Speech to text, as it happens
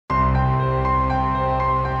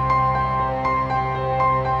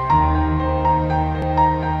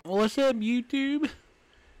What's up, YouTube?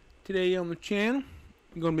 Today on the channel,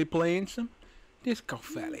 I'm going to be playing some Disco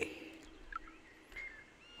Valley.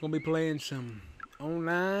 Going to be playing some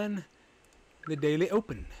online, the Daily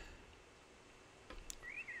Open.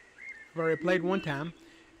 I've already played one time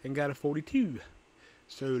and got a 42.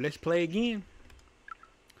 So let's play again.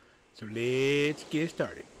 So let's get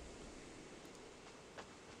started.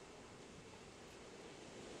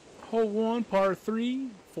 Hole 1, par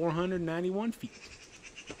 3, 491 feet.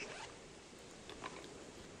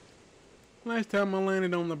 Last time I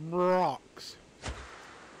landed on the rocks.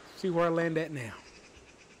 See where I land at now.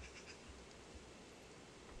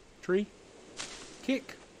 Tree.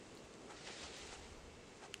 Kick.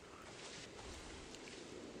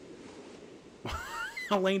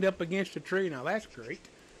 I leaned up against a tree. Now that's great.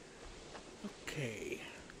 Okay.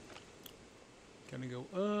 Gonna go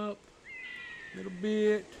up a little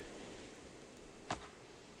bit.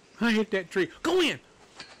 I hit that tree. Go in!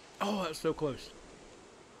 Oh, that was so close.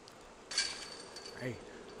 Hey,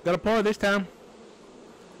 got a par this time.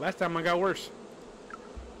 Last time I got worse.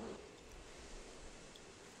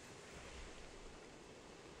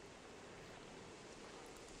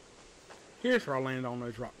 Here's where I landed on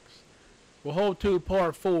those rocks. We'll hold to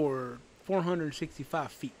par 4,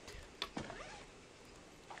 465 feet.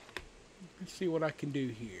 Let's see what I can do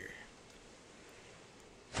here.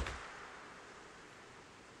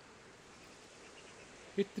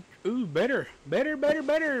 Hit the, ooh, better.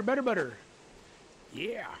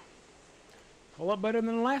 Yeah. A lot better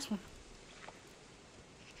than the last one.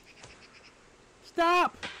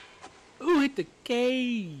 Stop! Ooh, hit the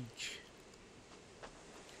cage.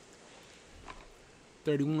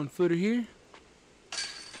 31 footer here.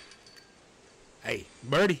 Hey,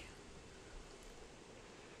 birdie.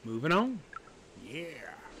 Moving on. Yeah.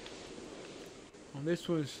 Well, this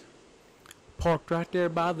was parked right there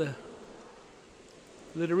by the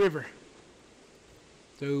little river.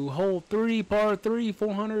 So hole 3, par 3,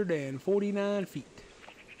 449 feet.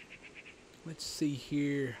 Let's see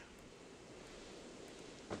here.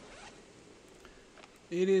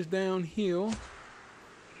 It is downhill.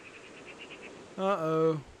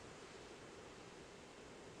 Uh-oh.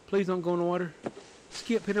 Please don't go in the water.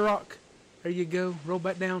 Skip, hit a rock. There you go. Roll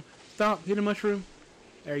back down. Stop, hit a mushroom.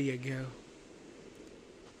 There you go.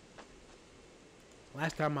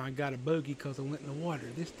 Last time I got a bogey because I went in the water.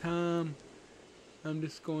 This time I'm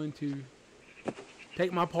just going to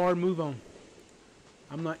take my par and move on.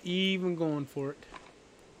 I'm not even going for it.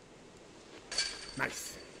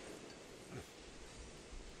 Nice.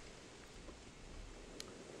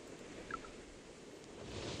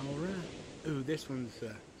 Alright. Ooh, this one's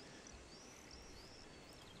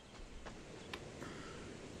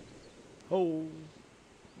oh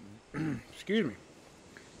excuse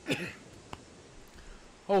me.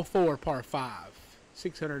 Hole 4, par 5,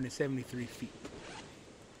 673 feet.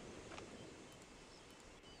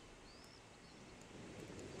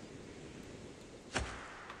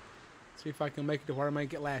 See if I can make it to where I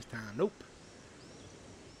make it last time. Nope.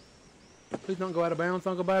 Please don't go out of bounds.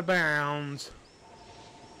 Don't go out of bounds.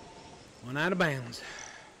 One out of bounds.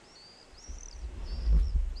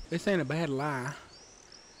 This ain't a bad lie.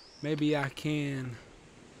 Maybe I can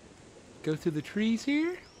go through the trees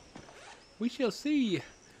here. We shall see.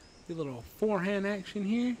 The little forehand action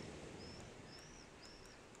here.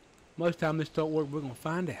 Most time this don't work. We're gonna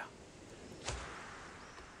find out.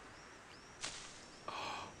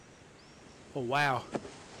 Oh wow,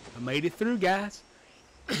 I made it through, guys.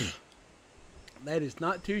 That is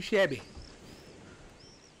not too shabby.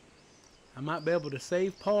 I might be able to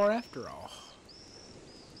save par after all.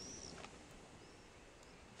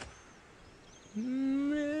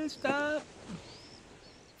 Stop.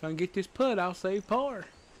 If I can get this putt, I'll save par.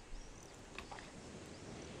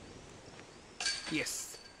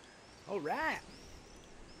 Yes. All right.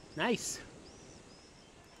 Nice.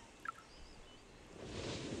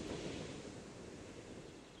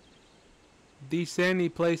 These sandy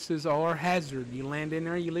places are hazard. You land in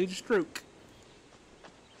there, you lose a stroke.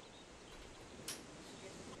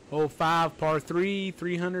 Hole 5, par 3,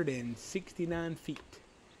 369 feet.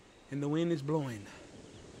 And the wind is blowing.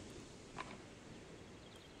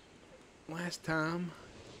 Last time,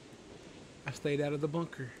 I stayed out of the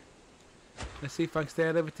bunker. Let's see if I can stay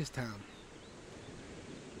out of it this time.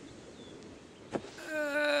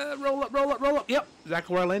 Roll up, roll up, roll up. Yep,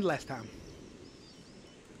 exactly where I landed last time.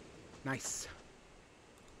 Nice.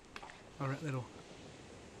 Alright, little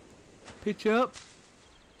pitch up.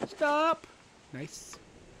 Stop. Nice.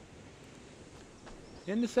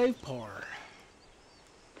 And the save par.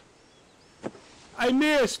 I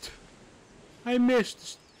missed.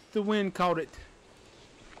 The wind caught it.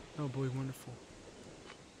 Oh boy, wonderful.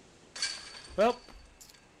 Well,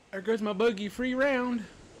 there goes my buggy free round.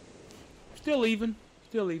 Still even.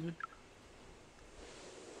 Still even.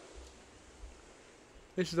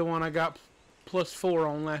 This is the one I got +4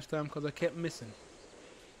 on last time because I kept missing.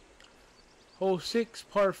 Hole 6,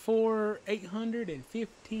 par 4,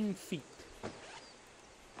 815 feet.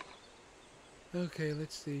 Okay,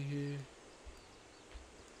 let's see here.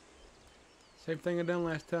 Same thing I done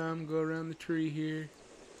last time. Go around the tree here.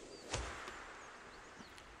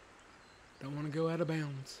 Don't want to go out of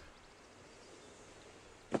bounds.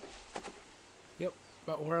 Yep,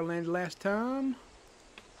 about where I landed last time.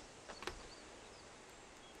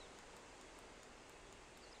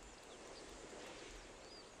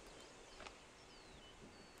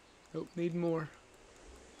 Nope, need more.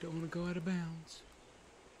 Don't want to go out of bounds.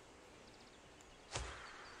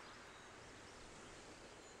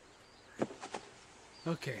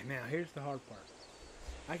 Okay, now here's the hard part.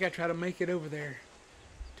 I gotta try to make it over there.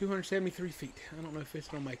 273 feet. I don't know if it's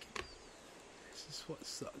gonna make it. This is what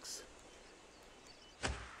sucks.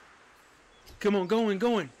 Come on, going,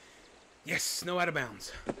 going. Yes, no out of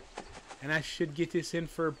bounds. And I should get this in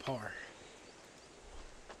for par.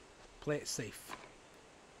 Play it safe.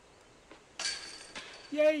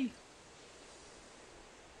 Yay!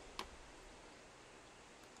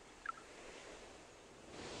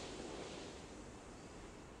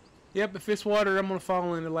 Yep, if it's water, I'm gonna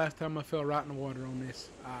fall in. The last time I fell right in the water on this.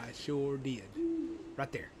 I sure did. Right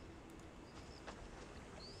there.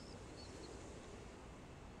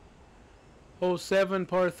 Hole 7,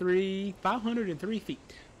 par 3, 503 feet.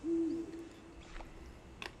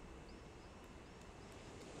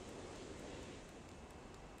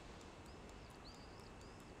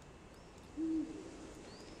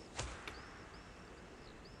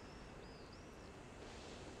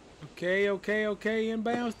 Okay, okay, okay.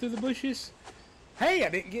 Inbounds through the bushes. Hey, I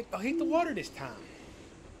hit the water this time.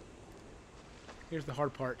 Here's the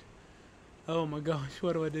hard part. Oh my gosh,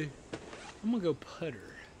 what do I do? I'm gonna go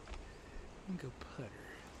putter. I'm gonna go putter.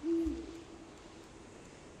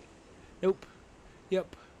 Nope.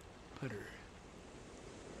 Yep. Putter.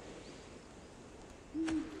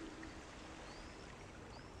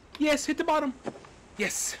 Yes, hit the bottom.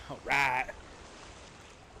 Yes. All right.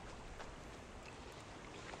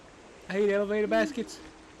 I hate elevator baskets.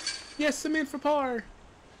 Yes, I'm in for par.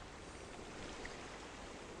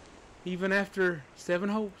 Even after 7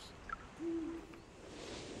 holes.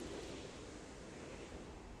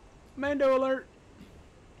 Mando alert.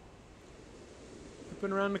 Up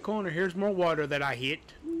and around the corner. Here's more water that I hit.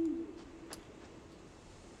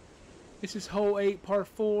 This is hole 8, par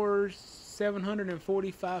 4,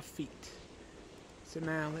 745 feet. So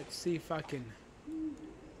now let's see if I can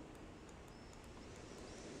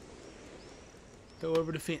throw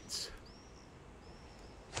over the fence.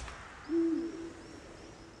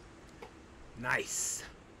 Nice.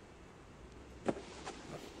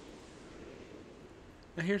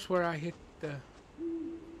 Now here's where I hit the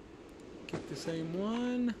get the same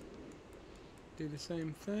one. Do the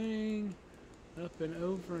same thing. Up and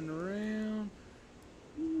over and around.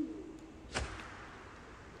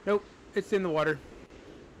 Nope, it's in the water.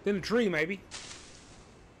 In a tree, maybe.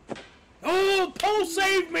 Oh, pole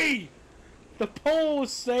saved me! The pole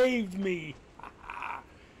saved me.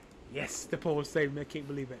 Yes, the pole saved me. I can't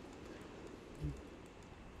believe it.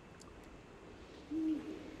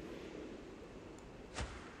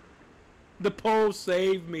 The pole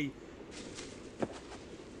saved me.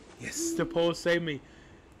 Yes, the pole saved me.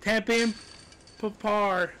 Tap in for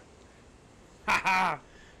par. Haha.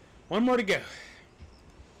 One more to go.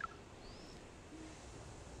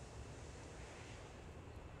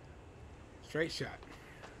 Straight shot.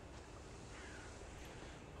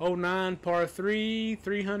 Hole 9, par 3,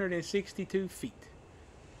 362 feet.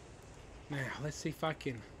 Now, let's see if I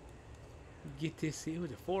can get this. It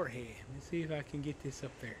was a forehead. Let's see if I can get this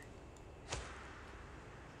up there.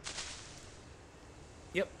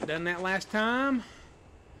 Yep, done that last time.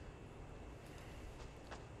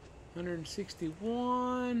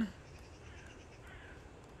 161.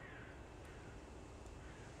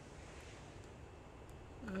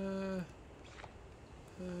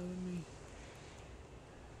 Let me.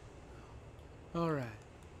 Alright.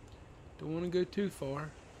 Don't want to go too far.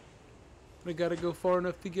 We gotta go far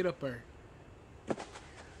enough to get up there.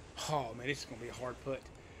 Oh man, this is gonna be a hard putt.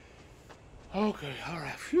 Okay,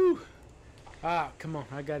 alright. Phew. Ah, come on.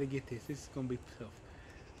 I gotta get this. This is gonna be tough.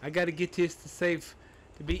 I gotta get this to save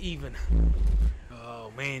to be even.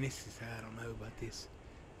 Oh man, this is, I don't know about this.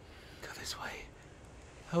 Go this way.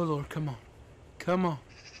 Oh Lord, come on. Come on.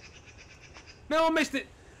 No, I missed it.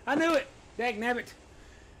 I knew it. Dagnabbit.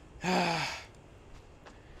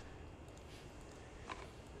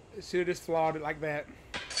 Should have just flawed it like that.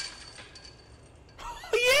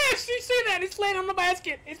 Yes, you see that? It's flat on the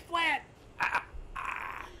basket. It's flat.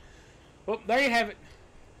 Well, there you have it.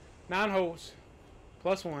 9 holes.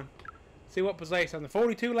 +1. See what place on the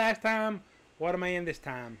 42 last time. What am I in this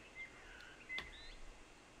time?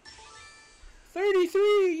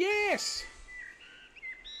 33. Yes.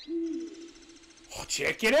 Oh,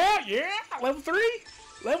 check it out. Yeah. Level 3.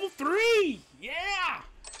 Level 3. Yeah.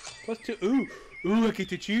 +2. Ooh. Ooh, I get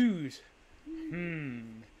to choose.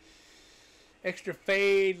 Extra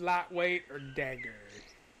fade, lightweight, or dagger.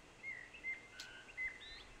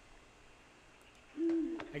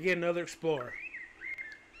 I get another explorer.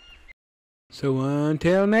 So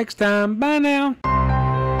until next time, bye now.